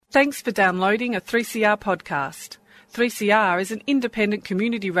Thanks for downloading a 3CR podcast. 3CR is an independent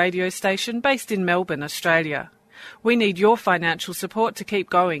community radio station based in Melbourne, Australia. We need your financial support to keep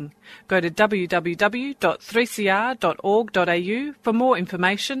going. Go to www.3cr.org.au for more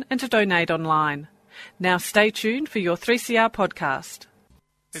information and to donate online. Now stay tuned for your 3CR podcast.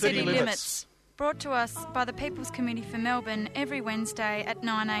 City Limits. Brought to us by the People's Committee for Melbourne every Wednesday at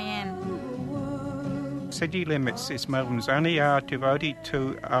 9 a.m. City Limits is Melbourne's only hour devoted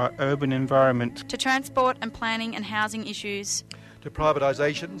to our urban environment. To transport and planning and housing issues. To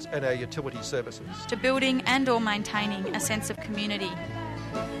privatisations and our utility services. To building and or maintaining a sense of community.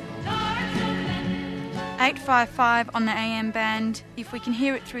 855 on the AM band, if we can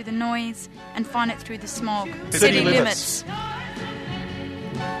hear it through the noise and find it through the smog. City Limits.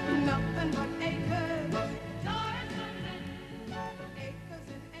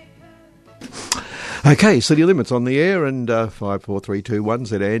 Okay, City Limits on the air, and 54321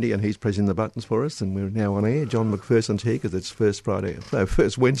 said Andy, and he's pressing the buttons for us, and we're now on air. John McPherson's here because it's first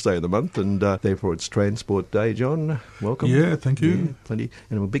Wednesday of the month, and therefore it's Transport Day. John, welcome. Yeah, thank you. Yeah, plenty,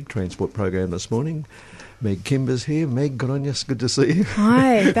 and a big transport program this morning. Meg Kimber's here. Meg, good on you. It's good to see you.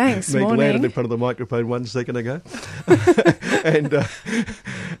 Hi, thanks. Meg Morning. landed in front of the microphone 1 second ago.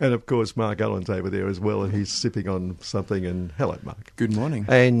 and of course, Mark Allen's over there as well, and he's sipping on something. And hello, Mark. Good morning.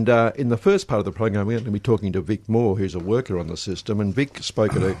 And in the first part of the program, we're going to be talking to Vic Moore, who's a worker on the system. And Vic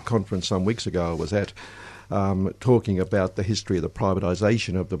spoke at a conference some weeks ago I was at, talking about the history of the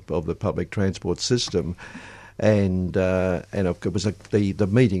privatisation of the public transport system. And it was the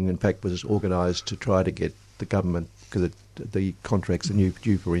meeting, in fact, was organised to try to get the government, because the contracts are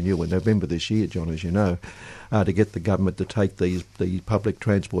due for renewal in November this year, John, as you know, to get the government to take the public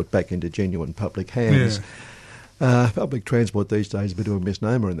transport back into genuine public hands. Yeah. Public transport these days is a bit of a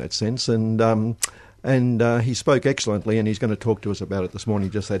misnomer in that sense, and he spoke excellently, and he's going to talk to us about it this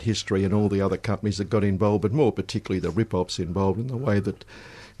morning, just that history and all the other companies that got involved, but more particularly the rip-offs involved in the way that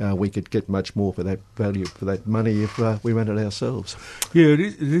we could get much more for that value, for that money, if we ran it ourselves. Yeah, it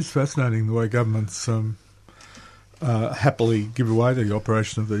is fascinating the way governments happily give away the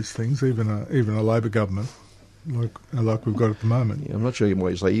operation of these things, even a Labor government like we've got at the moment. Yeah, I'm not sure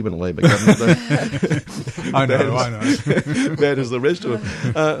why you say even a Labor government. I know. Bad as the rest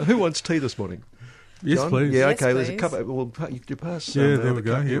of them. Who wants tea this morning? Yes, John? please. Yeah, yes, okay. please. There's a couple. Well, you pass. Yeah, there we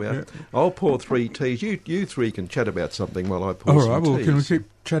go. Yep. I'll pour 3 teas. You three can chat about something while I pour all some right. Well, teas. can we keep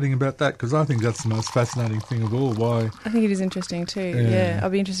chatting about that? Because I think that's the most fascinating thing of all. Why? I think it is interesting too. Yeah,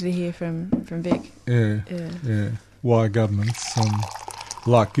 I'll be interested to hear from Vic. Yeah. Why governments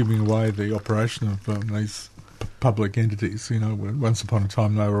like giving away the operation of these public entities. You know, once upon a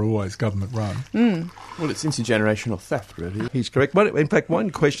time they were always government run. Well, it's intergenerational theft, really. He's correct. In fact,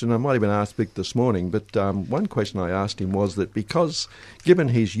 one question I might have been asked Vic this morning, but one question I asked him was that because, given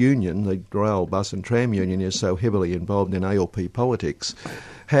his union, the Royal Bus and Tram Union, is so heavily involved in ALP politics,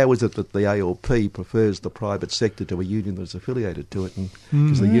 how is it that the ALP prefers the private sector to a union that's affiliated to it?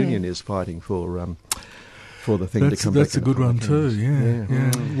 Because the union is fighting for the thing to come back. That's a good one too, yeah.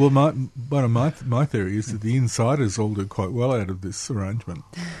 Well, one of my theory is that the insiders all do quite well out of this arrangement,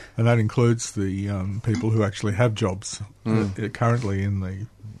 and that includes the people who actually have jobs currently in the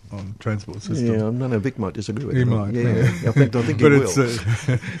transport system. Yeah, I don't know, Vic might disagree with He you. might. Yeah. I think he but will.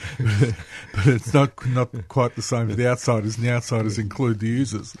 But it's not quite the same for the outsiders, and the outsiders include the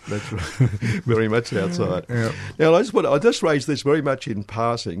users. That's right. Very much outside. Yeah. Now, I just raised this very much in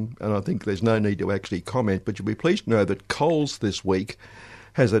passing, and I think there's no need to actually comment, but you'll be pleased to know that Coles this week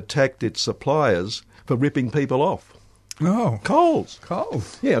has attacked its suppliers for ripping people off. Oh. Coles.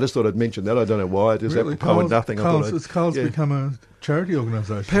 Yeah, I just thought I'd mention that. I don't know why. It is really? apropos of nothing. Has Coles become a charity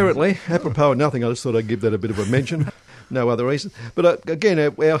organisation? Apparently, apropos of nothing, I just thought I'd give that a bit of a mention. No other reason. But again,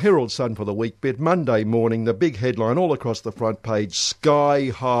 our Herald Sun for the week bit, Monday morning, the big headline all across the front page, Sky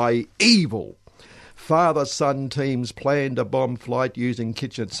High Evil. Father-son teams plan to bomb flight using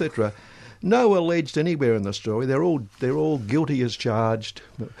kitchen, etc. No alleged anywhere in the story. They're all guilty as charged.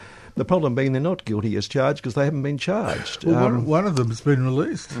 The problem being they're not guilty as charged because they haven't been charged. Well, one of them has been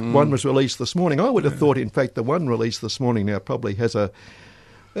released. One was released this morning. I would have thought, in fact, the one released this morning now probably has a...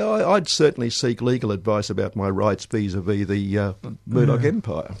 Well, I'd certainly seek legal advice about my rights vis-a-vis the Murdoch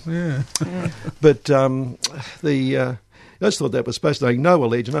Empire. Yeah. But I just thought that was fascinating. No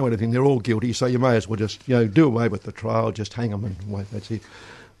alleged, no anything. They're all guilty, so you may as well just do away with the trial, just hang them and wait. That's it.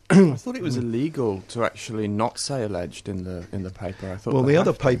 I thought it was illegal to actually not say alleged in the paper. I thought. Well, the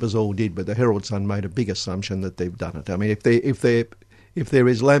other papers all did, but the Herald Sun made a big assumption that they've done it. I mean, if they're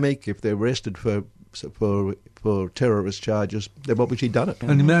Islamic, if they're arrested for for terrorist charges, they've obviously done it.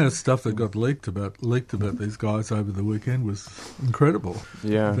 And the amount of stuff that got leaked about these guys over the weekend was incredible.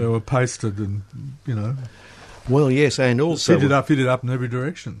 Yeah. They were pasted and, Well, yes, and also fitted up in every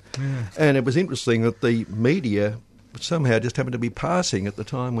direction. Yeah. And it was interesting that the media somehow just happened to be passing at the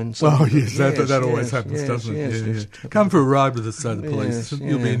time when. That always happens, doesn't it? Yes. Come for a ride with us, say the police.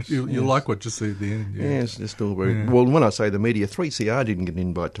 Yes, You'll like what you see at the end. Yeah. Yes, it's still very well. When I say the media, 3CR didn't get an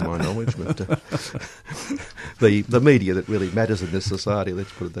invite to my knowledge, but the media that really matters in this society.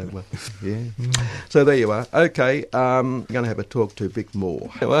 Let's put it that way. Yeah. So there you are. Okay, I'm going to have a talk to Vic Moore.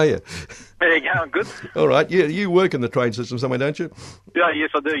 How are you? How you going? Good. All right. You work in the train system somewhere, don't you? Yeah, yes,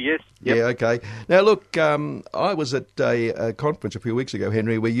 I do. Yes. Yep. Yeah. Okay. Now, look, I was at a conference a few weeks ago,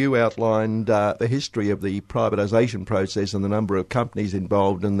 Henry, where you outlined the history of the privatisation process and the number of companies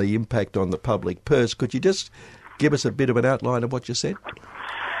involved and the impact on the public purse. Could you just give us a bit of an outline of what you said?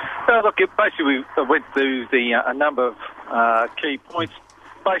 Look, basically, we went through a number of key points,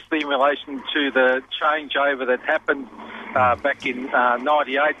 basically in relation to the changeover that happened back in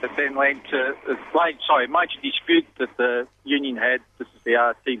 '98, that then led to major dispute that the union had. This is the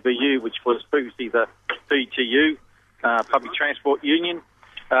RTBU, which was previously the PTU, Public Transport Union.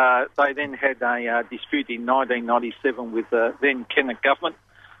 They then had a dispute in 1997 with the then Kennett government.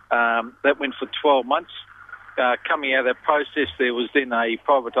 That went for 12 months. Coming out of that process, there was then a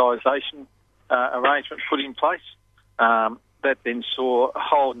privatisation arrangement put in place. That then saw a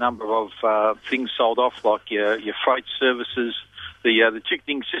whole number of things sold off, like your freight services. The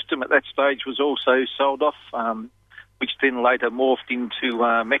ticketing system at that stage was also sold off, which then later morphed into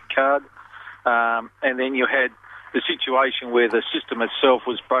Metcard. And then you had the situation where the system itself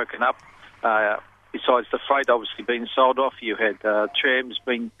was broken up. Besides the freight obviously being sold off, you had trams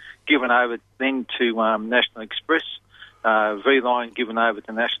being given over then to National Express, V-Line given over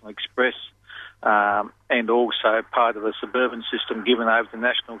to National Express, and also part of the suburban system given over to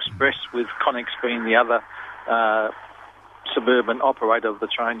National Express, with Connex being the other suburban operator of the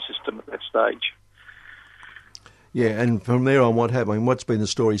train system at that stage. Yeah, and from there on, what happened? What's been the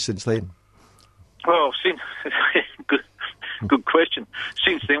story since then? Well, good question.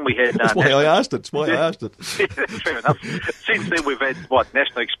 Since then we had... That's why I asked it. Fair enough. Since then we've had,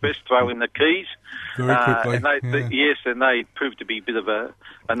 National Express throw in the keys. Very quickly. Yes, and they proved to be a bit of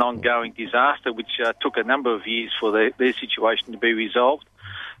an ongoing disaster, which took a number of years for their situation to be resolved.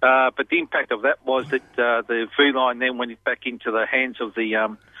 But the impact of that was that the V-Line then went back into the hands of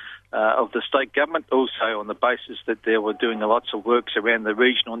the state government, also on the basis that they were doing lots of works around the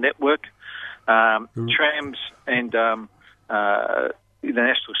regional network. Trams and the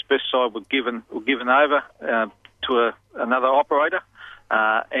National Express side were given over to another operator,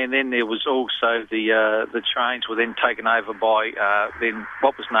 and then there was also the trains were then taken over by then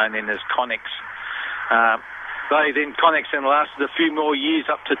what was known then as Connex. Connex then lasted a few more years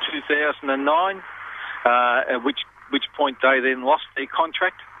up to 2009, at which point they then lost their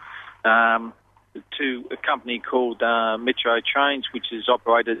contract to a company called Metro Trains, which is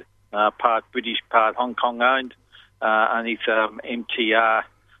operated part British, part Hong Kong owned, and it's MTR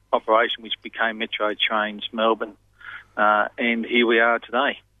operation, which became Metro Trains Melbourne, and here we are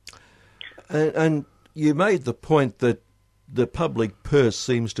today. And you made the point that the public purse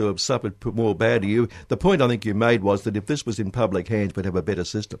seems to have suffered more badly. The point I think you made was that if this was in public hands, we'd have a better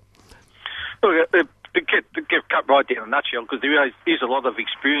system. Look, to get cut right down in a nutshell, because there is a lot of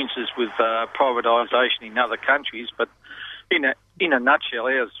experiences with privatisation in other countries, but in a nutshell,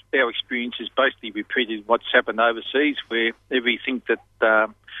 our experience is basically repeated what's happened overseas, where everything that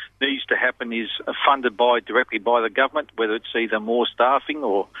needs to happen is funded directly by the government, whether it's either more staffing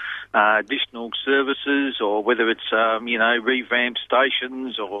or additional services, or whether it's revamped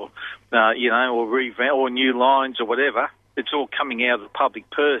stations or or new lines or whatever. It's all coming out of the public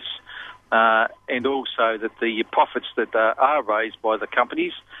purse, and also that the profits that are raised by the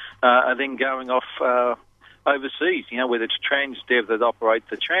companies are then going off overseas, whether it's Transdev that operate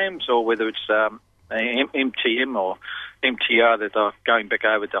the trams, or whether it's MTM or MTR that are going back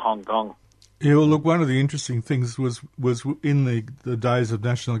over to Hong Kong. Yeah, well, look, one of the interesting things was in the days of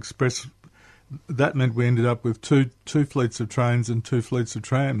National Express, that meant we ended up with two fleets of trains and 2 fleets of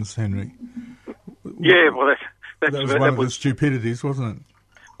trams, Henry. Yeah, well, that was one of the stupidities, wasn't it?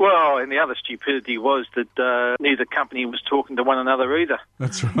 Well, and the other stupidity was that neither company was talking to one another either.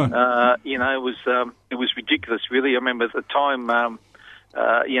 That's right. It was ridiculous, really. I remember at the time,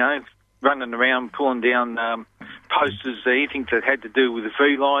 running around, pulling down posters, anything that had to do with the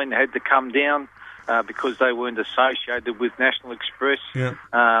V-Line had to come down because they weren't associated with National Express. Yeah.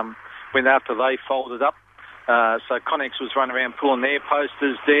 When after they folded up, so Connex was running around pulling their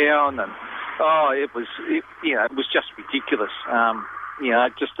posters down, and It was just ridiculous.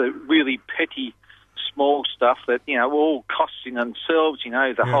 Just a really petty, small stuff that, all costs in themselves,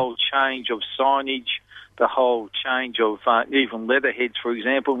 the whole change of signage, the whole change of even letterheads, for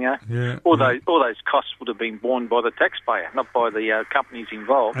example, all those costs would have been borne by the taxpayer, not by the companies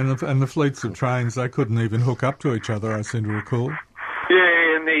involved. And the fleets of trains, they couldn't even hook up to each other, I seem to recall.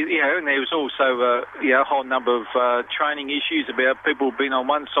 Yeah, and there was also a whole number of training issues about people being on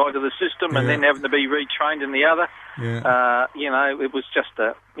one side of the system and then having to be retrained in the other. Yeah. It was just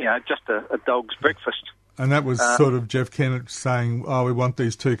a dog's breakfast. And that was sort of Jeff Kennett saying, we want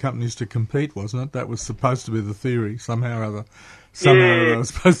these two companies to compete, wasn't it? That was supposed to be the theory, somehow or other. They were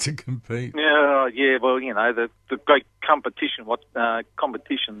supposed to compete. Yeah, well, the great competition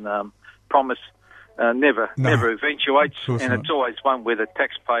promise never eventuates, and it's always one where the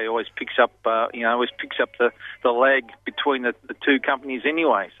taxpayer always picks up the lag between the two companies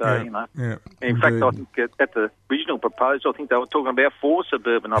anyway. So in fact, I think at the original proposal, I think they were talking about 4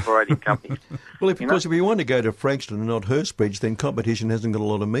 suburban operating companies. Well, if you want to go to Frankston and not Hurstbridge, then competition hasn't got a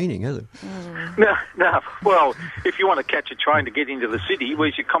lot of meaning, has it? No. Well, if you want to catch a train to get into the city,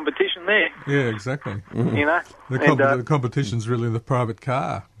 where's your competition there? Yeah, exactly. Mm-hmm. The competition's really the private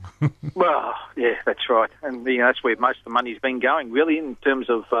car. Well, yeah, that's right. And that's where most of the money's been going, really, in terms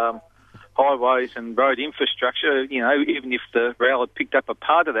of highways and road infrastructure. Even if the rail had picked up a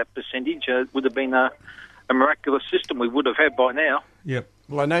part of that percentage, it would have been a miraculous system we would have had by now. Yep.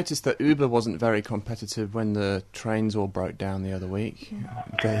 Well, I noticed that Uber wasn't very competitive when the trains all broke down the other week.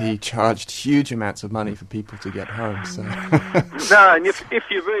 He charged huge amounts of money for people to get home. So. No, and if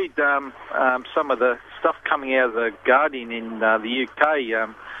you read some of the stuff coming out of the Guardian in the UK,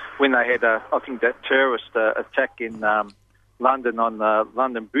 when they had, I think, that terrorist attack in London on the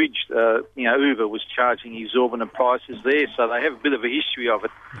London Bridge, Uber was charging exorbitant prices there, so they have a bit of a history of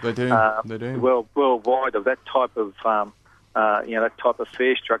it. They do. Worldwide of that type of that type of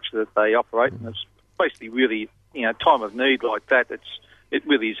fare structure that they operate, and it's basically really, time of need like that. It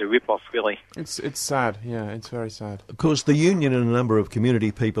really is a rip-off, really. It's sad. Yeah, it's very sad. Of course, the union and a number of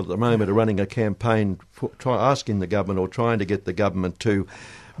community people at the moment are running a campaign asking the government or trying to get the government to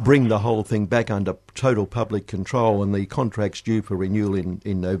bring the whole thing back under total public control, and the contract's due for renewal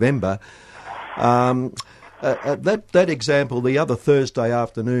in November. That example, the other Thursday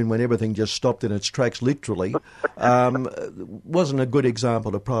afternoon when everything just stopped in its tracks, literally, wasn't a good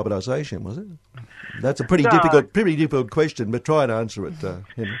example of privatisation, was it? That's a pretty difficult question, but try and answer it,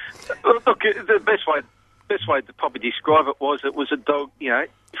 Henry. Look, the best way to probably describe it was a dog. If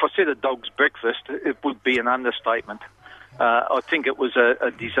I said a dog's breakfast, it would be an understatement. I think it was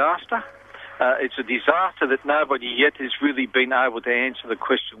a disaster. It's a disaster that nobody yet has really been able to answer the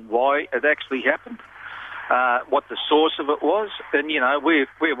question why it actually happened. What the source of it was, and we're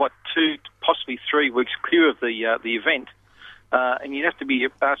 2, possibly 3 weeks clear of the event, and you have to be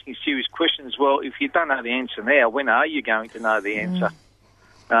asking serious questions. Well, if you don't know the answer now, when are you going to know the answer?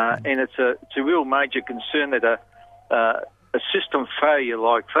 And it's a real major concern that a system failure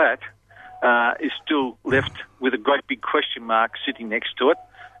like that is still left with a great big question mark sitting next to it.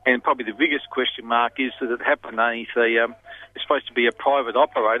 And probably the biggest question mark is that it happened underneath it's supposed to be a private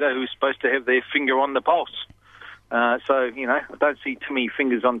operator who's supposed to have their finger on the pulse. I don't see too many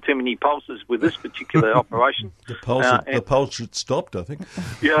fingers on too many pulses with this particular operation. The pulse had stopped, I think.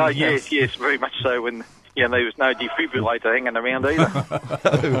 Yeah, yes, very much so. When there was no defibrillator hanging around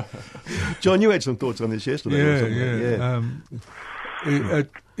either. John, you had some thoughts on this yesterday. Yeah.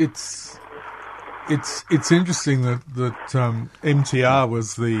 It's interesting that MTR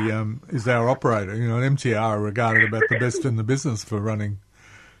is our operator. And MTR are regarded about the best in the business for running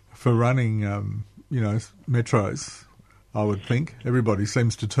metros. I would think everybody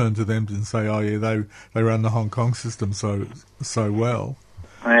seems to turn to them and say, "Oh yeah, they run the Hong Kong system so well."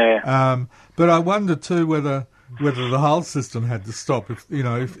 Yeah. But I wonder too whether the Hull system had to stop.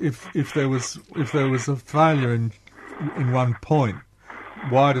 If there was a failure in one point.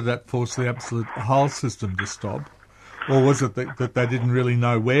 Why did that force the absolute whole system to stop? Or was it that they didn't really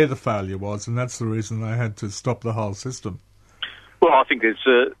know where the failure was, and that's the reason they had to stop the whole system? Well, I think it's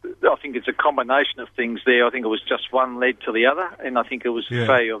a combination of things there. I think it was just one led to the other, and I think it was the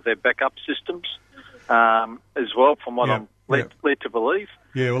failure of their backup systems as well, from what I'm led to believe.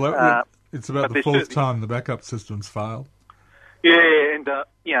 Yeah, well, it's about the fourth time the backup systems failed. Yeah, and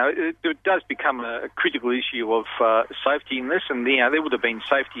it does become a critical issue of safety in this, and there would have been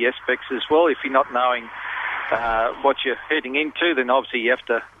safety aspects as well. If you're not knowing what you're heading into, then obviously you have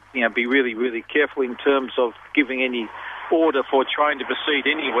to be really, really careful in terms of giving any order for a train to proceed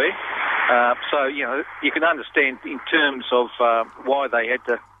anywhere. So you can understand in terms of why they had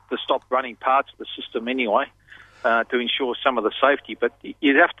to stop running parts of the system anyway to ensure some of the safety. But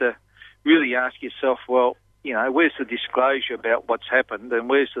you'd have to really ask yourself, well, where's the disclosure about what's happened, and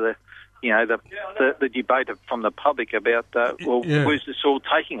where's the debate from the public about where's this all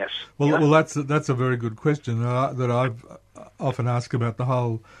taking us? Well, that's a very good question that I've often asked about the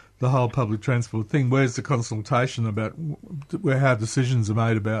whole public transport thing. Where's the consultation about how decisions are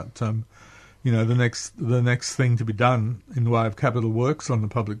made about the next thing to be done in the way of capital works on the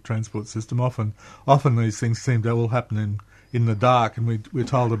public transport system? Often these things seem to all happen in the dark, and we're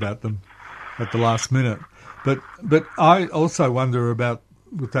told about them at the last minute. But I also wonder about,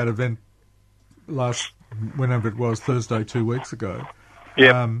 with that event whenever it was, Thursday 2 weeks ago,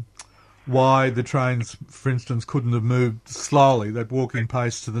 why the trains, for instance, couldn't have moved slowly, that walking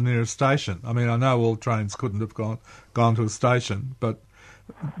pace to the nearest station. I mean, I know all trains couldn't have gone to a station, but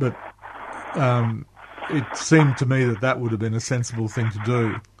it seemed to me that would have been a sensible thing to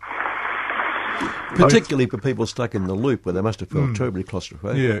do. Particularly for people stuck in the loop, where they must have felt terribly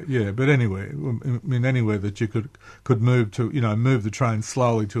claustrophobic. Yeah. But anyway, anywhere that you could move to, move the train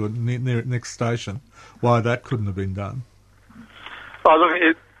slowly to a next station, why that couldn't have been done.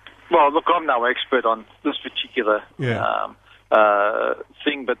 Look, I'm no expert on this particular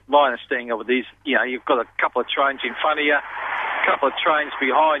thing, but my understanding of it is, you've got a couple of trains in front of you, a couple of trains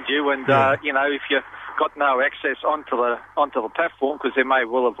behind you, and if you've got no access onto the platform, because there may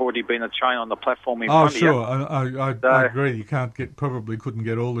well have already been a train on the platform in front of you. I agree. You probably couldn't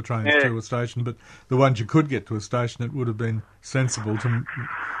get all the trains to a station, but the ones you could get to a station, it would have been sensible to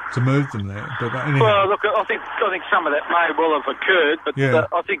move them there. But anyhow. Well, look, I think some of that may well have occurred, but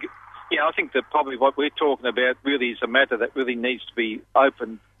I think that probably what we're talking about really is a matter that really needs to be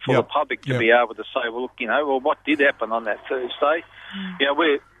open for the public to be able to say, well, look, what did happen on that Thursday?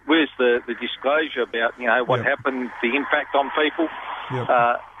 Where's the disclosure about, what happened, the impact on people?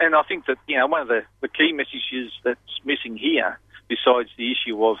 And I think that, one of the key messages that's missing here, besides the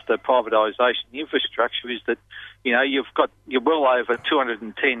issue of the privatisation infrastructure, is that, you're well over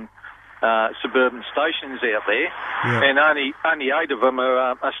 210 suburban stations out there, and only 8 of them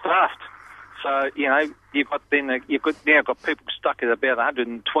are staffed. So you've now got people stuck at about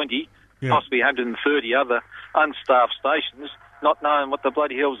 120, possibly 130 other unstaffed stations, not knowing what the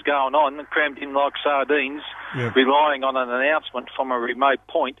bloody hell's going on, and crammed in like sardines, relying on an announcement from a remote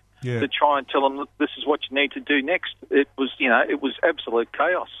point to try and tell them, look, this is what you need to do next. It was absolute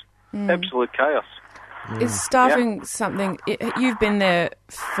chaos. Absolute chaos. Is staffing something... You've been there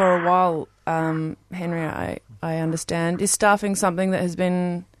for a while, Henry, I understand. Is staffing something that has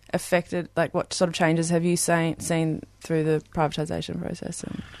been affected? Like, what sort of changes have you seen through the privatisation process?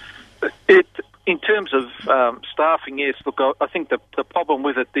 In terms of staffing, yes, look, I think the problem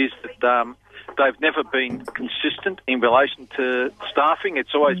with it is that they've never been consistent in relation to staffing.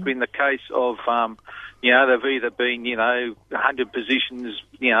 It's always been the case of... they've either been, 100 positions,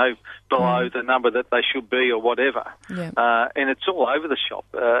 below the number that they should be or whatever. And it's all over the shop.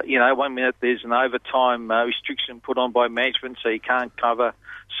 1 minute there's an overtime restriction put on by management, so you can't cover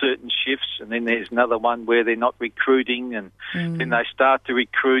certain shifts, and then there's another one where they're not recruiting, and then they start to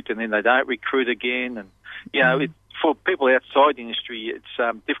recruit, and then they don't recruit again. And, for people outside the industry, it's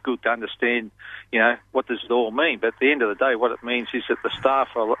difficult to understand, what does it all mean. But at the end of the day, what it means is that the staff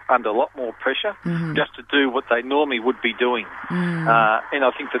are under a lot more pressure just to do what they normally would be doing. And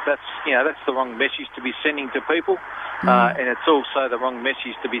I think that's the wrong message to be sending to people. And it's also the wrong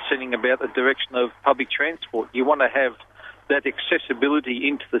message to be sending about the direction of public transport. You want to have that accessibility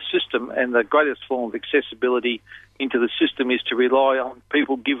into the system, and the greatest form of accessibility into the system is to rely on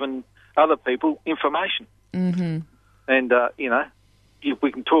people giving other people information. And,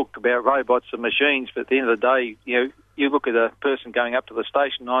 we can talk about robots and machines, but at the end of the day, you look at a person going up to the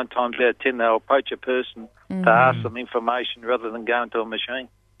station, 9 times out of 10 they'll approach a person to ask them information rather than going to a machine.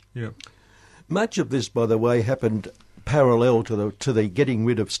 Much of this, by the way, happened parallel to the getting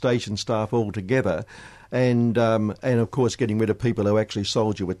rid of station staff altogether, and of course getting rid of people who actually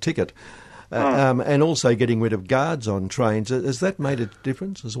sold you a ticket, and also getting rid of guards on trains. Has that made a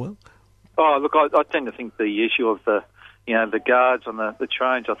difference as well? Oh, look, I tend to think the issue of the guards on the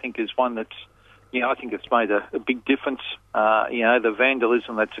trains, I think, is one that's, I think it's made a big difference. The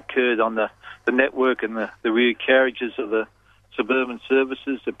vandalism that's occurred on the network and the rear carriages of the suburban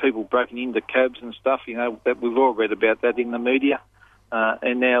services, the people breaking into cabs and stuff, that we've all read about that in the media.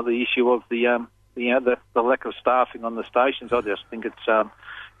 And now the issue of the lack of staffing on the stations, I just think it's,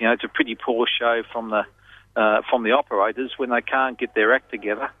 it's a pretty poor show from the operators when they can't get their act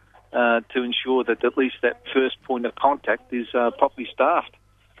together to ensure that at least that first point of contact is properly staffed.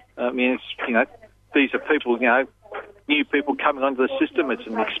 I mean, these are people, new people coming onto the system. It's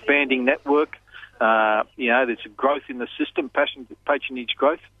an expanding network. There's a growth in the system, patronage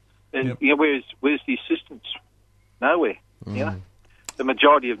growth. And, where's the assistance? Nowhere. The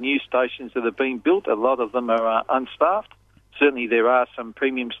majority of news stations that are being built, a lot of them are unstaffed. Certainly there are some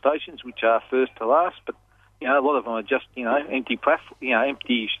premium stations which are first to last, but, a lot of them are just, empty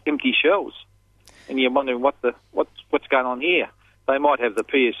shells. And you're wondering what's going on here. They might have the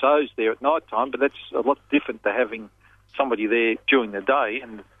PSOs there at night time, but that's a lot different to having somebody there during the day,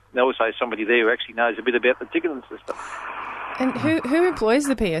 and also somebody there who actually knows a bit about the ticketing system. And who employs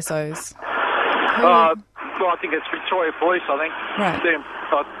the PSOs? I think it's Victoria Police, I think. Right.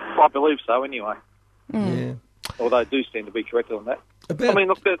 I believe so, anyway. Yeah. Although they do stand to be corrected on that.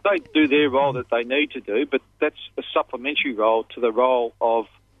 Look, they do their role that they need to do, but that's a supplementary role to the role of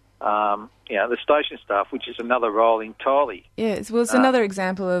the station staff, which is another role entirely. Yeah, it's another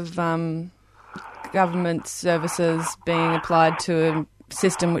example of government services being applied to a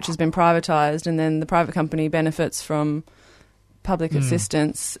system which has been privatised, and then the private company benefits from public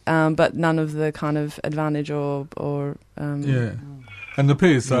assistance, but none of the kind of advantage or and the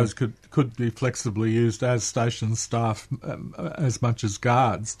PSOs could be flexibly used as station staff as much as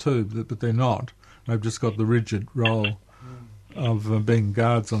guards too, but they're not. They've just got the rigid role of being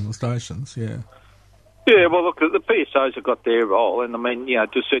guards on the stations. Yeah, well, look, the PSOs have got their role, and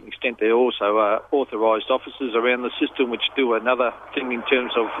to a certain extent they're also authorised officers around the system which do another thing in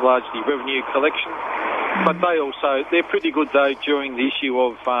terms of largely revenue collection. But they're pretty good though during the issue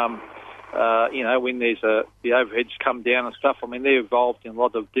of, when there's the overheads come down and stuff. They're involved in a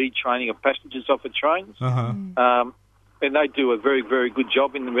lot of detraining of passengers off of trains. And they do a very, very good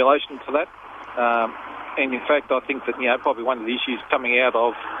job in relation to that. And in fact, I think that, probably one of the issues coming out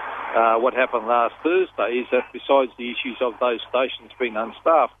of what happened last Thursday is that besides the issues of those stations being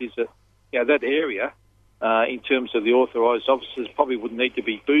unstaffed, is that, that area, in terms of the authorised officers, probably would need to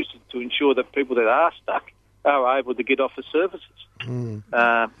be boosted to ensure that people that are stuck are able to get off the services.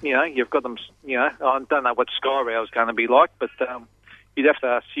 You've got them, I don't know what SkyRail is going to be like, but you'd have to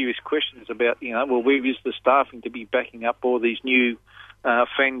ask serious questions about, where is the staffing to be backing up all these new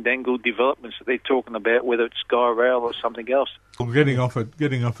fandangled developments that they're talking about, whether it's SkyRail or something else. Well, getting off a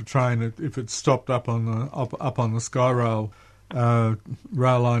train, if it's stopped up on the SkyRail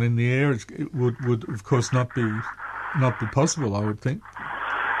rail line in the air, it would of course not be possible. I would think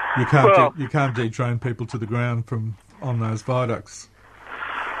you can't detrain people to the ground on those viaducts.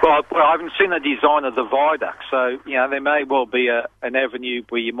 Well, I haven't seen the design of the viaduct, so there may well be an avenue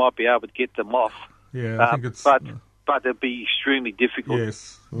where you might be able to get them off. Yeah, I think it's but it'd be extremely difficult.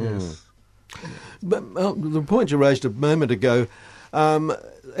 Yes. But the point you raised a moment ago,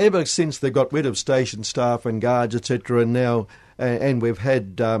 ever since they got rid of station staff and guards, etc., and now, and we've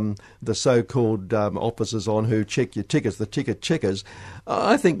had the so-called officers on who check your tickets, the ticket checkers,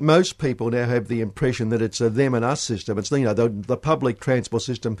 I think most people now have the impression that it's a them and us system. It's the public transport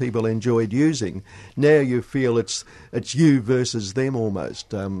system people enjoyed using. Now you feel it's you versus them almost.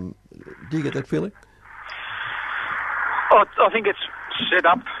 Do you get that feeling? I think it's set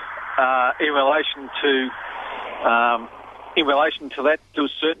up in relation to that to a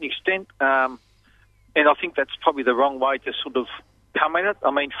certain extent, and I think that's probably the wrong way to sort of come at it.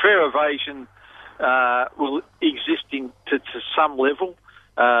 Fare evasion will exist to some level,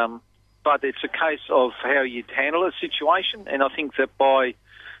 but it's a case of how you'd handle a situation, and I think that by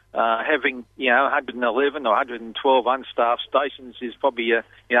having 111 or 112 unstaffed stations is probably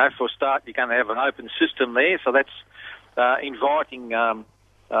for a start you're going to have an open system there, so that's inviting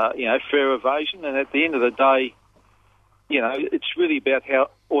fare evasion, and at the end of the day, it's really about how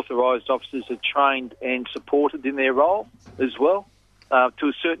authorised officers are trained and supported in their role as well. To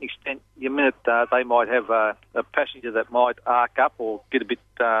a certain extent, the minute they might have a passenger that might arc up or get a bit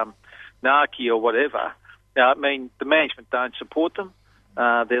narky or whatever, the management don't support them.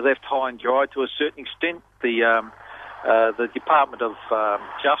 They're left high and dry to a certain extent. The Department of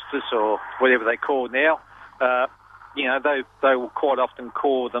Justice or whatever they call now, they will quite often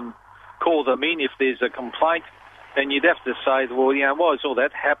call them in if there's a complaint. And you'd have to say, well, why is all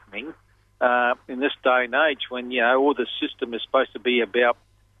that happening in this day and age when, all the system is supposed to be about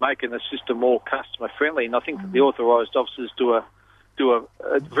making the system more customer friendly? And I think that the authorised officers do a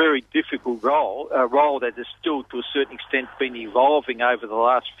very difficult role, a role that has still to a certain extent been evolving over the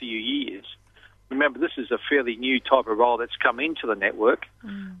last few years. Remember, this is a fairly new type of role that's come into the network.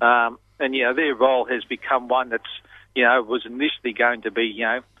 And, their role has become one that's, was initially going to be,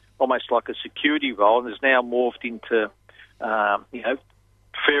 almost like a security role, and has now morphed into,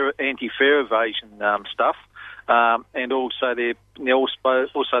 anti-fare evasion stuff. And also their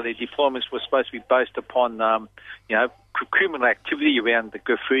deployments were supposed to be based upon, criminal activity around the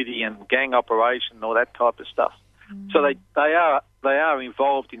graffiti and gang operation and all that type of stuff. So they are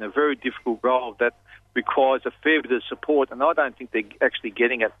involved in a very difficult role that requires a fair bit of support, and I don't think they're actually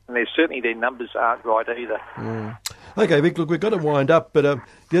getting it. And certainly their numbers aren't right either. Okay, Vic, look, we've got to wind up, but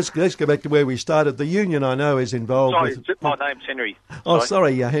let's go back to where we started. The union, I know, is involved with... My name's Henry.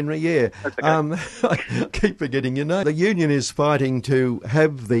 Sorry, Henry, yeah. That's okay. I keep forgetting your name. The union is fighting to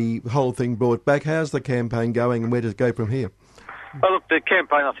have the whole thing brought back. How's the campaign going, and where does it go from here? Well, look, the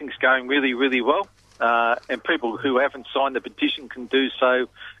campaign, I think, is going really, really well. And people who haven't signed the petition can do so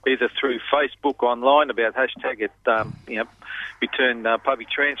either through Facebook online about hashtag it, return public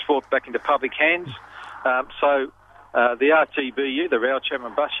transport back into public hands. So the RTBU, the Rail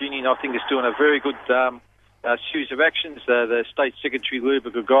Tram Bus Union, I think is doing a very good series of actions. The State Secretary, Luba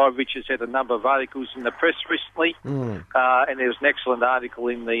Gregorevich, has had a number of articles in the press recently, and there was an excellent article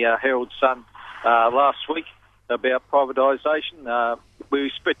in the Herald Sun last week about privatisation. We're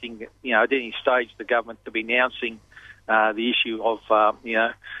expecting, at any stage the government to be announcing the issue of,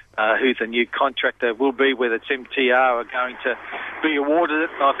 who the new contractor will be, whether it's MTR are going to be awarded it.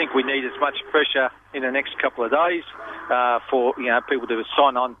 I think we need as much pressure in the next couple of days for, people to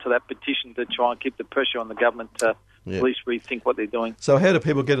sign on to that petition to try and keep the pressure on the government to at least rethink what they're doing. So how do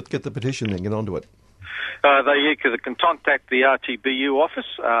people get the petition and get onto it? They can contact the RTBU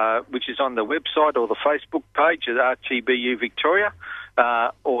office, which is on the website or the Facebook page at RTBU Victoria,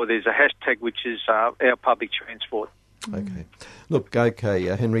 or there's a hashtag which is our public transport. Okay. Look,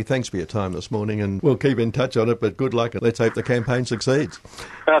 Henry, thanks for your time this morning, and we'll keep in touch on it, but good luck, and let's hope the campaign succeeds.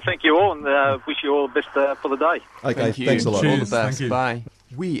 Thank you all, and wish you all the best for the day. Okay, thanks a lot. Cheers. All the best. Thank you. Bye.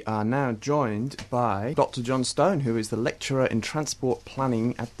 We are now joined by Dr. John Stone, who is the lecturer in transport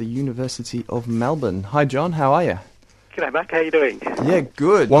planning at the University of Melbourne. Hi, John. How are you? G'day, Mark. How are you doing? Yeah,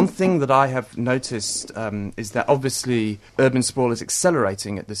 good. One thing that I have noticed is that obviously urban sprawl is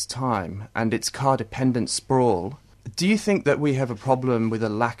accelerating at this time, and it's car-dependent sprawl. Do you think that we have a problem with a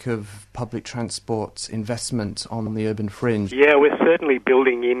lack of public transport investment on the urban fringe? Yeah, we're certainly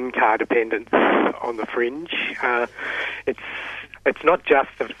building in car dependence on the fringe. It's not just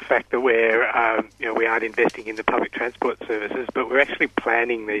the fact that we aren't investing in the public transport services, but we're actually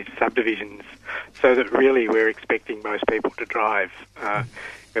planning these subdivisions so that really we're expecting most people to drive.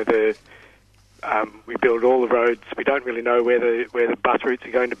 We build all the roads. We don't really know where the bus routes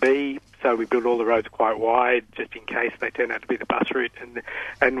are going to be, so we build all the roads quite wide just in case they turn out to be the bus route,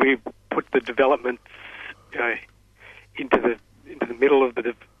 and we put the developments into the middle of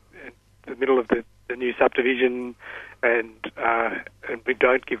the new subdivision, and we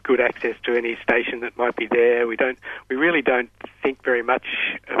don't give good access to any station that might be there. We really don't think very much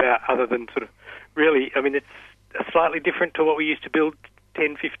about other than sort of really. I mean, it's slightly different to what we used to build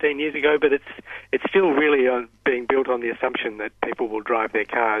 10, 15 years ago, but it's still really being built on the assumption that people will drive their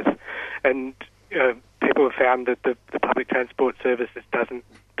cars, and people have found that the public transport services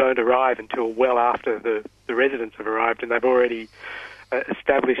don't arrive until well after the residents have arrived, and they've already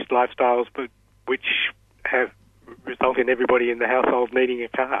established lifestyles which have result in everybody in the household needing a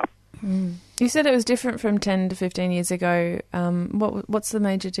car. You said it was different from 10 to 15 years ago. What's the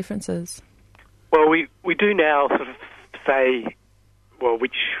major differences? Well, we do now sort of say,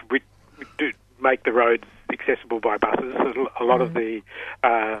 which we do make the roads accessible by buses. A lot of the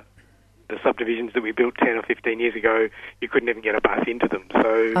subdivisions that we built 10 or 15 years ago, you couldn't even get a bus into them.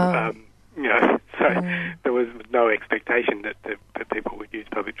 So, there was no expectation that people would use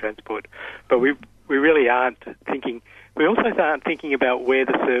public transport. But we really aren't thinking. We also aren't thinking about where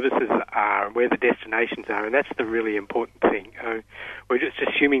the services are and where the destinations are, and that's the really important thing. We're just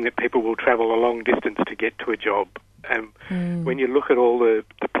assuming that people will travel a long distance to get to a job. When you look at all the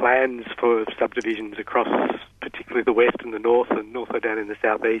plans for subdivisions across particularly the west and the north and also down in the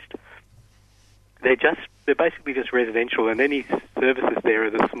southeast, they're basically just residential, and any services there are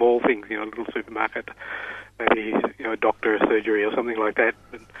the small things, a little supermarket, maybe a doctor, a surgery or something like that,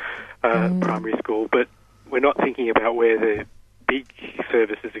 primary school. But we're not thinking about where the big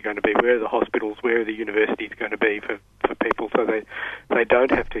services are going to be, where are the hospitals, where are the universities going to be for people, so they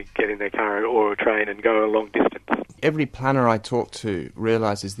don't have to get in their car or a train and go a long distance. Every planner I talk to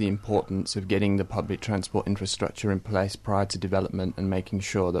realises the importance of getting the public transport infrastructure in place prior to development and making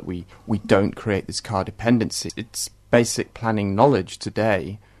sure that we don't create this car dependency. It's basic planning knowledge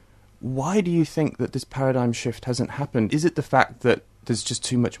today. Why do you think that this paradigm shift hasn't happened? Is it the fact that there's just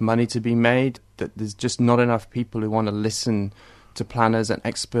too much money to be made, that there's just not enough people who want to listen to planners and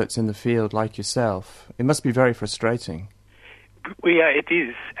experts in the field like yourself? It must be very frustrating. Yeah, it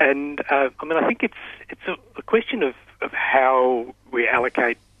is, and I think it's a question of how we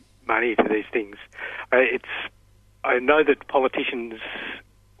allocate money to these things. I know that politicians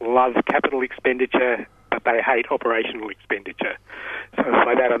love capital expenditure, but they hate operational expenditure. So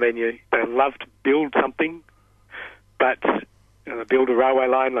by that I mean they love to build something, but build a railway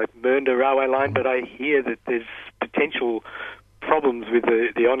line like Mernda railway line, but I hear that there's potential problems with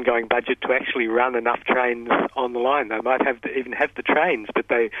the ongoing budget to actually run enough trains on the line. They might even have the trains, but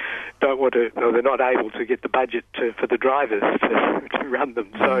they don't want to, or they're not able to get the budget for the drivers to run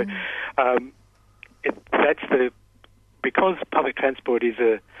them. So because public transport is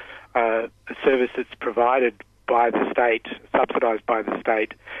a service that's provided by the state, subsidised by the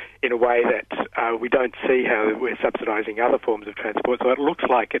state, in a way that we don't see how we're subsidising other forms of transport. So it looks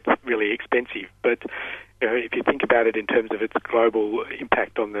like it's really expensive, but if you think about it in terms of its global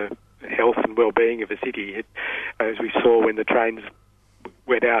impact on the health and well-being of a city, as we saw when the trains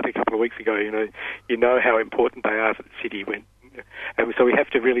went out a couple of weeks ago, you know how important they are for the city. And so we have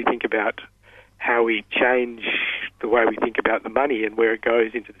to really think about how we change the way we think about the money and where it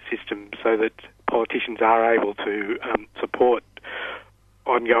goes into the system, so that politicians are able to support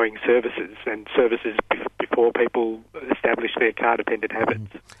ongoing services and services before people establish their car-dependent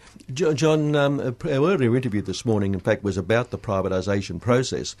habits. John, our earlier interview this morning, in fact, was about the privatisation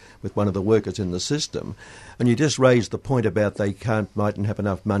process with one of the workers in the system, and you just raised the point about they mightn't have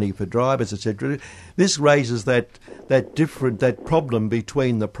enough money for drivers, etc. This raises that problem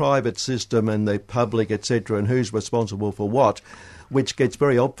between the private system and the public, etc., and who's responsible for what, which gets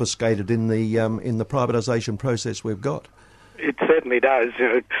very obfuscated in the privatisation process we've got. It certainly does.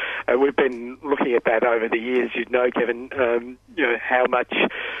 We've been looking at that over the years. You'd know, Kevin, how much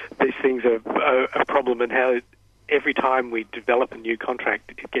these things are a problem, and how every time we develop a new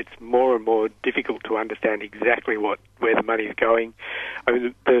contract, it gets more and more difficult to understand exactly where the money is going. I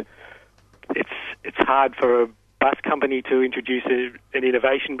mean, it's hard for a bus company to introduce an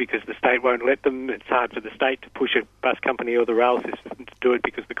innovation because the state won't let them. It's hard for the state to push a bus company or the rail system to do it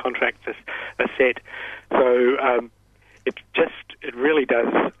because the contracts are set. So it really does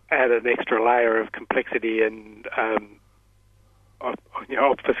add an extra layer of complexity and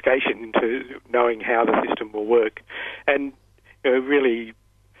obfuscation into knowing how the system will work. And really,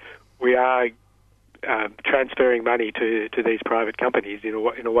 we are transferring money to these private companies in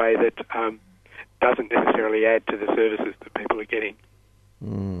a way that doesn't necessarily add to the services that people are getting.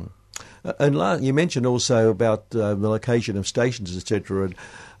 And you mentioned also about the location of stations, etc.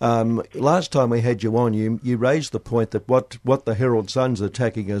 And last time we had you on, you raised the point that what the Herald Sun's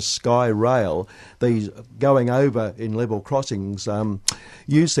attacking as Sky Rail, these going over in level crossings,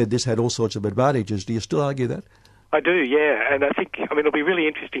 you said this had all sorts of advantages. Do you still argue that? I do, yeah, and I think, it'll be really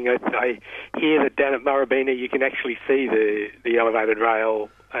interesting. I hear that down at Murrabina you can actually see the elevated rail.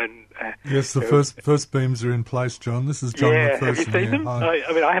 And yes, the first beams are in place, John. This is John McPherson. Have you seen them?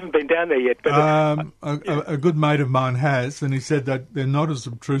 I haven't been down there yet. But a good mate of mine has, and he said that they're not as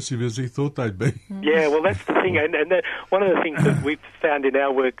obtrusive as he thought they'd be. Yeah, well, that's the thing. And one of the things that we've found in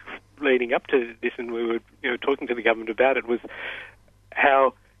our work leading up to this, and we were talking to the government about it, was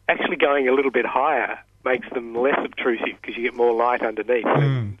how actually going a little bit higher makes them less obtrusive because you get more light underneath.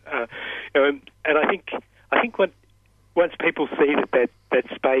 And I think once people see that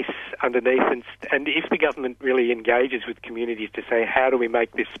space underneath, and if the government really engages with communities to say, how do we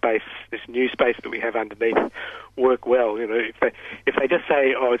make this space, this new space that we have underneath, work well? If they just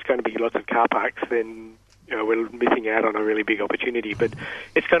say, it's going to be lots of car parks, then we're missing out on a really big opportunity. But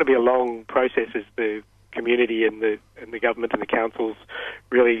it's going to be a long process as the community and the government and the councils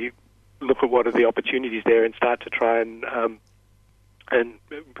really look at what are the opportunities there and start to try and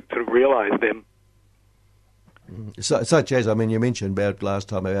sort of realise them. So, such as, you mentioned about last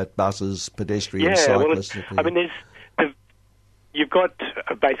time about buses, pedestrians, cyclists. You've got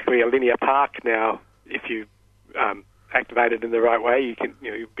basically a linear park now. If you activate it in the right way, you can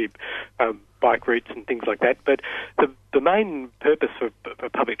you'll be bike routes and things like that. But the main purpose of a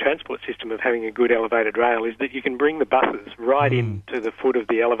public transport system of having a good elevated rail is that you can bring the buses right into the foot of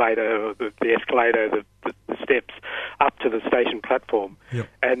the elevator or the escalator, the steps up to the station platform,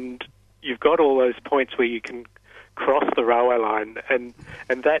 and you've got all those points where you can cross the railway line, and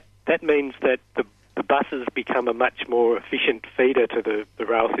that means that the buses become a much more efficient feeder to the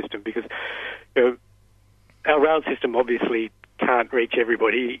rail system, because our rail system obviously can't reach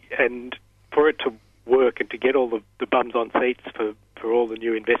everybody, and for it to work and to get all the bums on seats for all the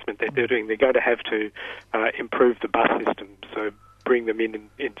new investment that they're doing, they're going to have to improve the bus system, so bring them in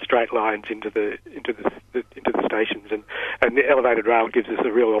straight lines into the stations, and the elevated rail gives us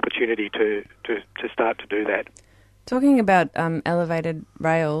a real opportunity to start to do that. Talking about elevated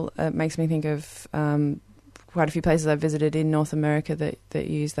rail makes me think of quite a few places I've visited in North America that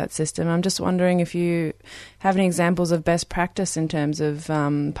use that system. I'm just wondering if you have any examples of best practice in terms of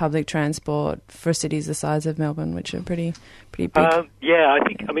public transport for cities the size of Melbourne, which are pretty big.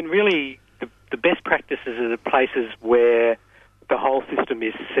 Really, the best practices are the places where the whole system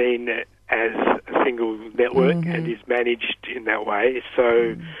is seen as a single network and is managed in that way.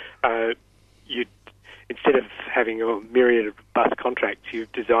 So you, instead of having a myriad of bus contracts,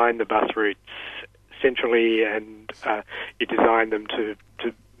 you've designed the bus routes centrally, and you design them to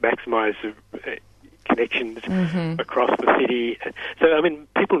maximise the connections across the city. So,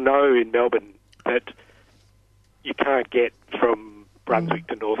 people know in Melbourne that you can't get from Brunswick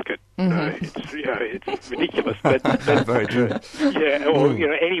to Northcote. It's ridiculous. But very true. Yeah, or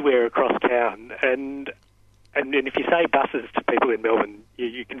anywhere across town, and if you say buses to people in Melbourne,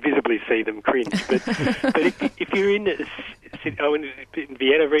 you can visibly see them cringe. But if you're in I went in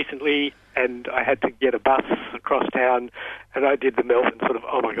Vienna recently, and I had to get a bus across town, and I did the Melbourne sort of,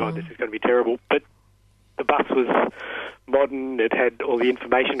 oh my God, this is going to be terrible. But the bus was modern. It had all the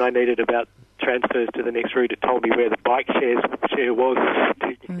information I needed about transfers to the next route. It told me where the bike share was.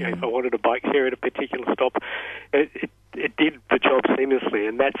 If I wanted a bike share at a particular stop, it did the job seamlessly,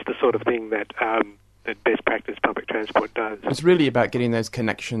 and that's the sort of thing that best practice public transport does. It's really about getting those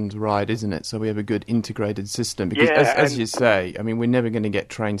connections right, isn't it? So we have a good integrated system. Because as you say, we're never going to get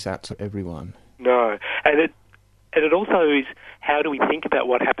trains out to everyone. No, and it also is, how do we think about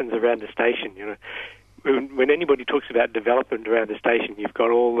what happens around the station? When anybody talks about development around the station, you've got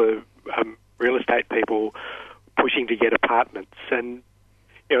all the real estate people pushing to get apartments, and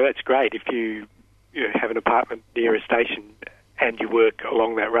that's great if you have an apartment near a station and you work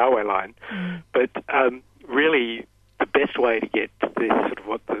along that railway line. But really, the best way to get this sort of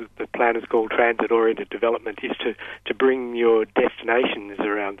what the planners call transit-oriented development is to bring your destinations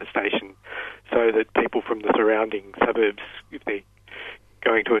around the station, so that people from the surrounding suburbs, if they're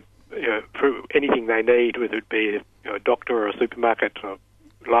going to for anything they need, whether it be a doctor or a supermarket or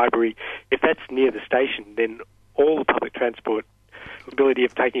library, if that's near the station, then all the public transport ability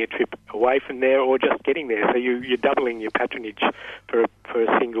of taking a trip away from there or just getting there. So you're doubling your patronage for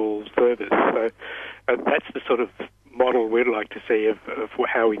a single service. So that's the sort of model we'd like to see of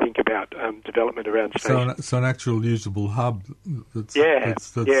how we think about development around stations. So an actual usable hub that's there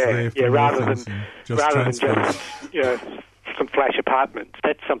for rather than just some flash apartments.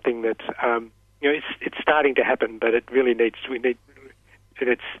 That's something that it's starting to happen, but it really needs. And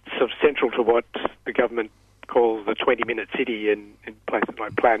it's sort of central to what the government calls the 20-minute city in places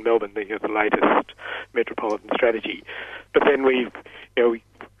like Plan Melbourne, the latest metropolitan strategy. But then we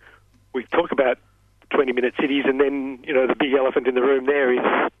talk about 20-minute cities, and then the big elephant in the room there is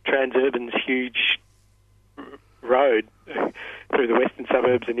Transurban's huge road through the western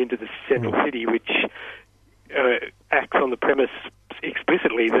suburbs and into the central city, which acts on the premise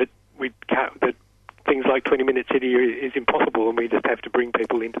explicitly that that things like 20-minute city is impossible, and we just have to bring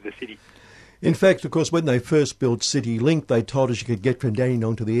people into the city. In fact, of course, when they first built CityLink, they told us you could get from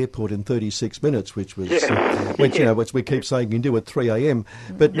Dandenong to the airport in 36 minutes, which was, which we keep saying you can do at 3 a.m.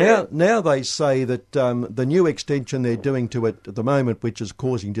 But now they say that the new extension they're doing to it at the moment, which is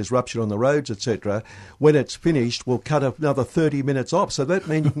causing disruption on the roads, etc., when it's finished, will cut another 30 minutes off. So that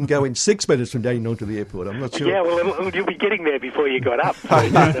means you can go in 6 minutes from Dandenong to the airport. I'm not sure. Yeah, well, you'll be getting there before you got up.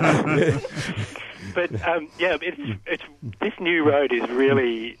 But it's this new road is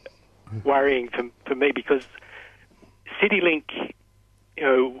really worrying for me, because CityLink,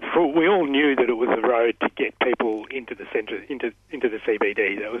 we all knew that it was a road to get people into the centre, into the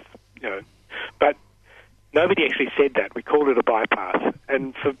CBD. That was, but nobody actually said that. We called it a bypass,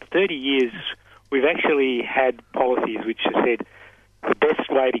 and for 30 years we've actually had policies which have said the best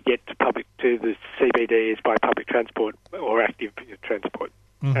way to get to the CBD is by public transport or active transport,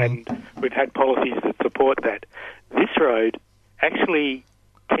 and we've had policies that support that. This road actually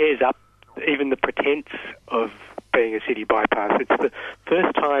tears up even the pretense of being a city bypass. It's the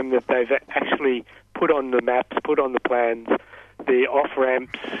first time that they've actually put on the maps, put on the plans, the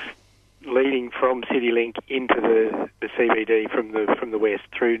off-ramps leading from CityLink into the CBD from the west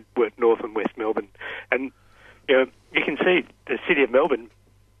through North and West Melbourne. And you can see the City of Melbourne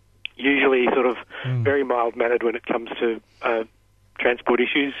usually sort of very mild-mannered when it comes to transport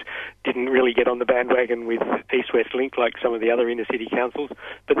issues, didn't really get on the bandwagon with East-West Link like some of the other inner-city councils.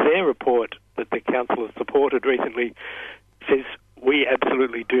 But their report that the council has supported recently says we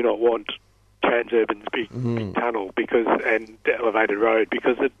absolutely do not want Transurban's big tunnel and elevated road,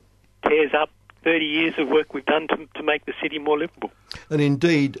 because it tears up 30 years of work we've done to make the city more livable. And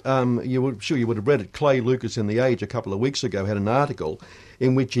indeed, you would have read it. Clay Lucas in The Age a couple of weeks ago had an article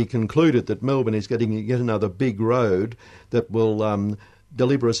in which he concluded that Melbourne is getting yet another big road that will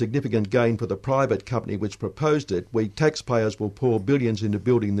deliver a significant gain for the private company which proposed it. We taxpayers will pour billions into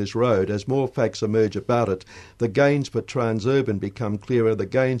building this road. As more facts emerge about it, the gains for Transurban become clearer, the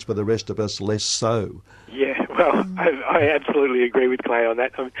gains for the rest of us less so. Yeah, well, I absolutely agree with Clay on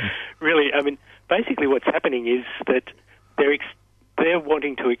that. Basically what's happening is that they're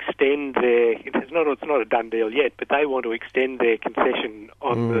wanting to extend their... It's not a done deal yet, but they want to extend their concession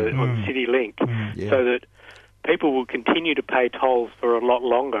on the CityLink so that people will continue to pay tolls for a lot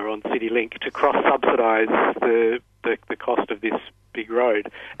longer on CityLink to cross-subsidise the cost of this big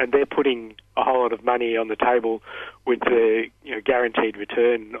road, and they're putting a whole lot of money on the table with the guaranteed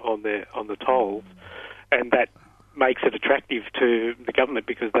return on the tolls, and that makes it attractive to the government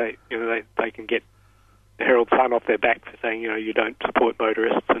because they can get the Herald Sun off their back for saying you don't support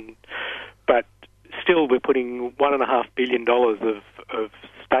motorists, but still we're putting $1.5 billion of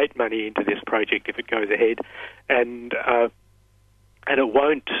state money into this project if it goes ahead, and it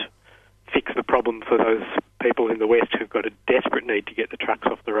won't fix the problem for those people in the west who've got a desperate need to get the trucks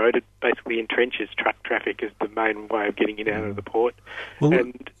off the road. It basically entrenches truck traffic as the main way of getting in and out of the port,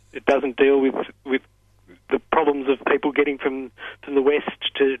 and it doesn't deal with the problems of people getting from the west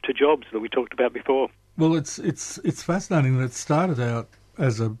to jobs that we talked about before. Well, it's fascinating that it started out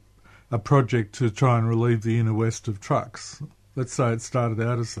as a project to try and relieve the inner west of trucks. Let's say it started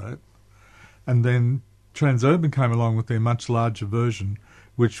out as that. And then Transurban came along with their much larger version,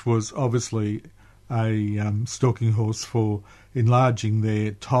 which was obviously a stalking horse for enlarging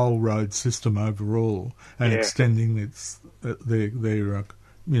their toll road system overall and extending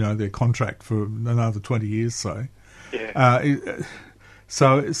their contract for another 20 years, say. Yeah.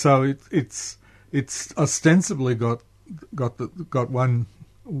 So it's ostensibly got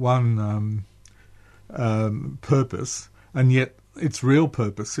one purpose, and yet its real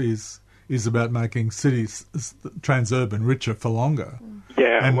purpose is about making cities, Transurban, richer for longer.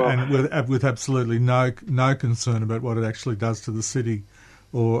 Yeah, and with absolutely no concern about what it actually does to the city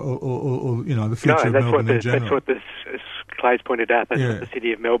or the future of Melbourne in general. That's what this, as Clay's pointed out, that's what the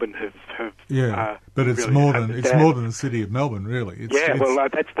City of Melbourne have but it's really more than the City of Melbourne, really.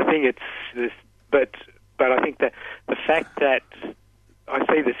 That's the thing. But I think that the fact that I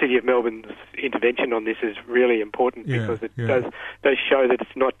see the City of Melbourne's intervention on this is really important because it does show that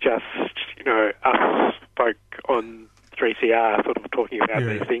it's not just us folk on 3CR sort of talking about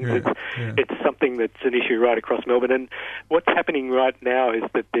these things. It's something that's an issue right across Melbourne. And what's happening right now is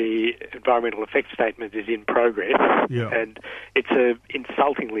that the environmental effect statement is in progress, and it's an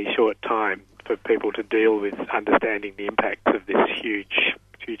insultingly short time for people to deal with understanding the impacts of this huge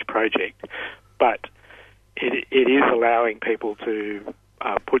project. But it is allowing people to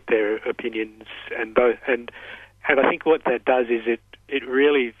put their opinions, and I think what that does is it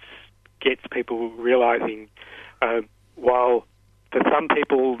really gets people realising, while for some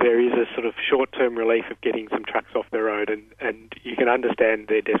people there is a sort of short-term relief of getting some trucks off the road, and you can understand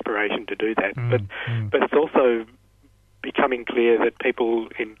their desperation to do that, but it's also becoming clear that people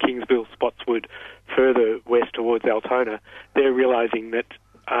in Kingsville, Spotswood, further west towards Altona, they're realising that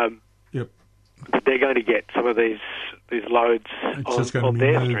they're going to get some of these loads on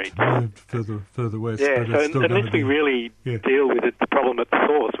their streets. Moved further west. Yeah, so unless we really deal with the problem at the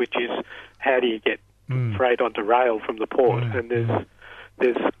source, which is how do you get freight onto rail from the port, and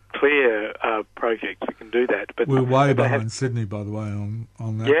there's clear projects that can do that. But we're way behind Sydney, by the way,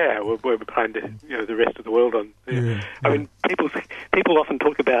 on that. Yeah, we're behind the rest of the world on. I mean, people often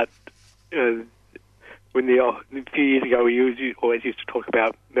talk about. A few years ago, we always used to talk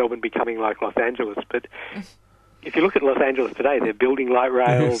about Melbourne becoming like Los Angeles. But if you look at Los Angeles today, they're building light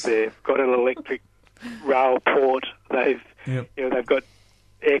rail. They've got an electric rail port. They've got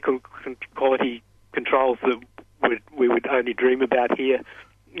air quality controls that we would only dream about here.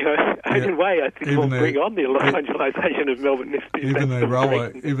 In a way, I think we'll bring on the Los Angelisation of Melbourne.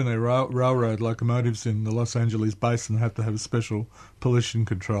 Even their railroad locomotives in the Los Angeles basin have to have special pollution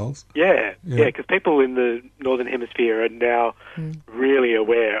controls. Yeah, because people in the Northern Hemisphere are now really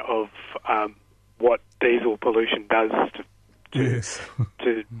aware of what diesel pollution does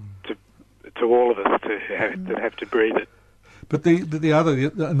to all of us that have to breathe it. But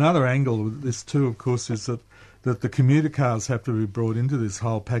another angle of this too, of course, is that the commuter cars have to be brought into this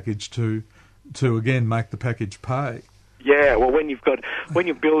whole package to again make the package pay. Yeah, well, when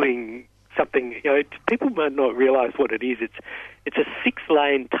you're building, something, people might not realise what it is. It's a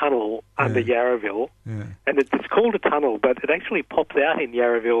 6-lane tunnel under Yarraville, and it's called a tunnel, but it actually pops out in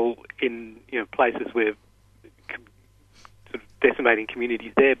Yarraville in places where sort of decimating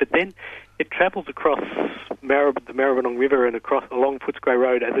communities there. But then it travels across the Maribyrnong River and along Footscray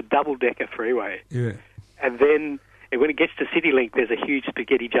Road as a double-decker freeway. Yeah. And then when it gets to CityLink, there's a huge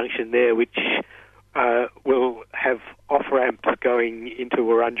spaghetti junction there, which will have off-ramps going into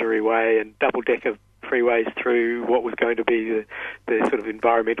Wurundjeri Way and double-decker freeways through what was going to be the sort of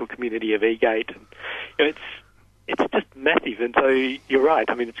environmental community of Egate. And, it's just massive, and so you're right.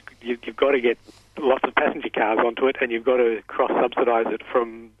 I mean, you've got to get lots of passenger cars onto it, and you've got to cross-subsidise it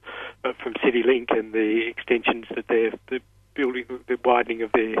from CityLink and the extensions that they're building, the widening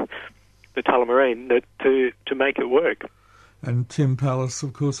of the Tullamarine to make it work. And Tim Pallas,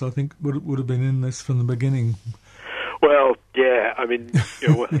 of course, I think would have been in this from the beginning. Well, yeah. I mean,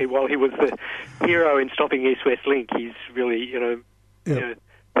 while he was the hero in stopping East-West Link, he's really,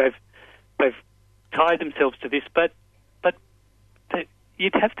 they've tied themselves to this. But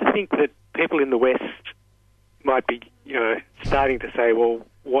you'd have to think that people in the West might be, starting to say, well,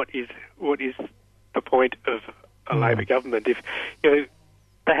 what is the point of a Labor government if, they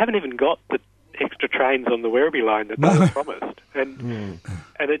haven't even got the extra trains on the Werribee line that they were promised, and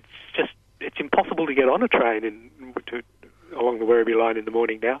it's impossible to get on a train along the Werribee line in the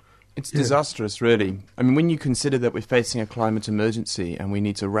morning now. It's disastrous, really. I mean, when you consider that we're facing a climate emergency and we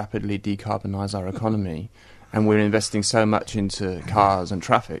need to rapidly decarbonise our economy, and we're investing so much into cars and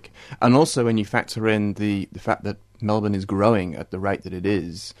traffic, and also when you factor in the fact that Melbourne is growing at the rate that it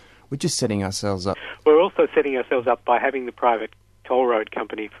is, we're just setting ourselves up. We're also setting ourselves up by having the private toll road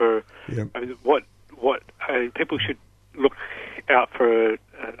company for people should look out for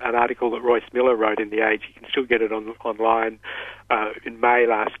an article that Royce Miller wrote in The Age. You can still get it online in May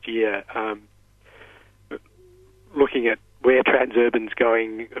last year, looking at where Transurban's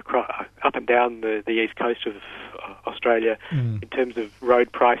going up and down the east coast of Australia in terms of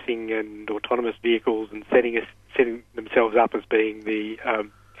road pricing and autonomous vehicles, and setting themselves up as being the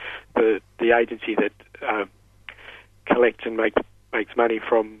agency that collects and makes money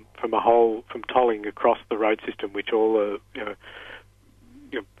from tolling across the road system, which all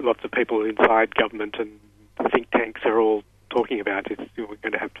lots of people inside government and think tanks are all talking about. We're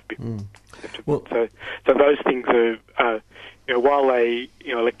going to have to be. So those things are, while they,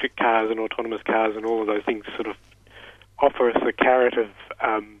 electric cars and autonomous cars and all of those things sort of offer us a carrot of,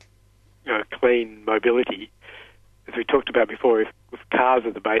 clean mobility. As we talked about before, if cars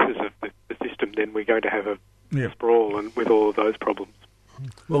are the basis of the system, then we're going to have a sprawl and with all of those problems.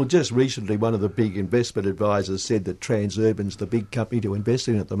 Well, just recently, one of the big investment advisors said that Transurban's the big company to invest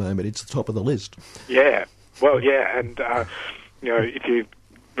in at the moment. It's the top of the list. Yeah. Well, yeah, and, if you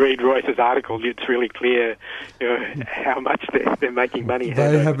read Royce's article, it's really clear, how much they're making money.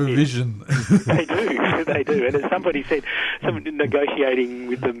 They have a vision. They do. And as somebody said, someone negotiating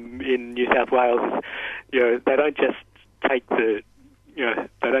with them in New South Wales, they don't just take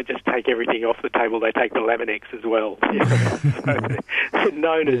everything off the table, they take the Laminex as well. So they're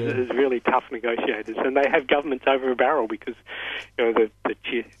known as really tough negotiators, and they have governments over a barrel because the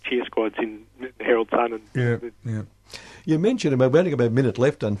cheer squads in the Herald Sun. And You mentioned, we've only got a minute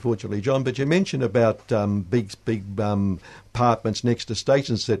left, unfortunately, John, but you mentioned about big apartments next to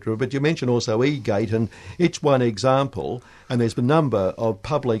stations, etc., but you mentioned also Egate, and it's one example, and there's a number of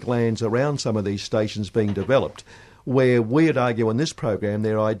public lands around some of these stations being developed, where we'd argue on this program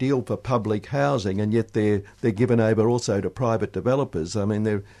they're ideal for public housing, and yet they're given over also to private developers. I mean,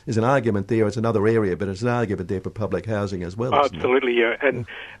 there is an argument there. It's another area, but it's an argument there for public housing as well. Absolutely, yeah. And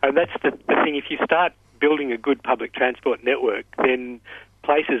that's the thing. If you start building a good public transport network, then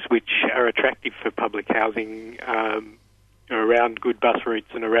places which are attractive for public housing around good bus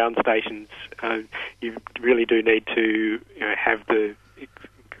routes and around stations, you really do need to have the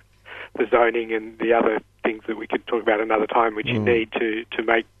zoning and the other things that we could talk about another time, which you need to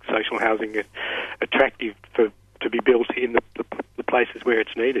make social housing attractive to be built in the places where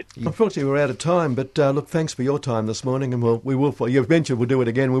it's needed. Unfortunately, we're out of time, but look, thanks for your time this morning, and you've mentioned we'll do it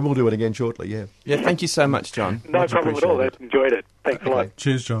again. We will do it again shortly, Yeah, thank you so much, John. No problem at all. I've enjoyed it. Thanks a lot.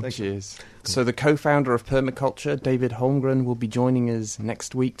 Cheers, John. Cheers. So the co-founder of Permaculture, David Holmgren, will be joining us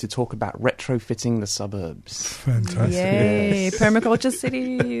next week to talk about retrofitting the suburbs. Fantastic. Yay, permaculture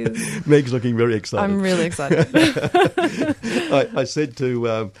cities. Meg's looking very excited. I'm really excited. I said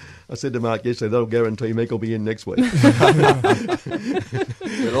to Mark yesterday, they'll guarantee Meg will be in next week.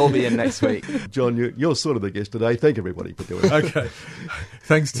 We'll all be in next week. John, you're sort of the guest today. Thank everybody for doing it. Okay.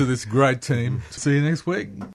 Thanks to this great team. See you next week.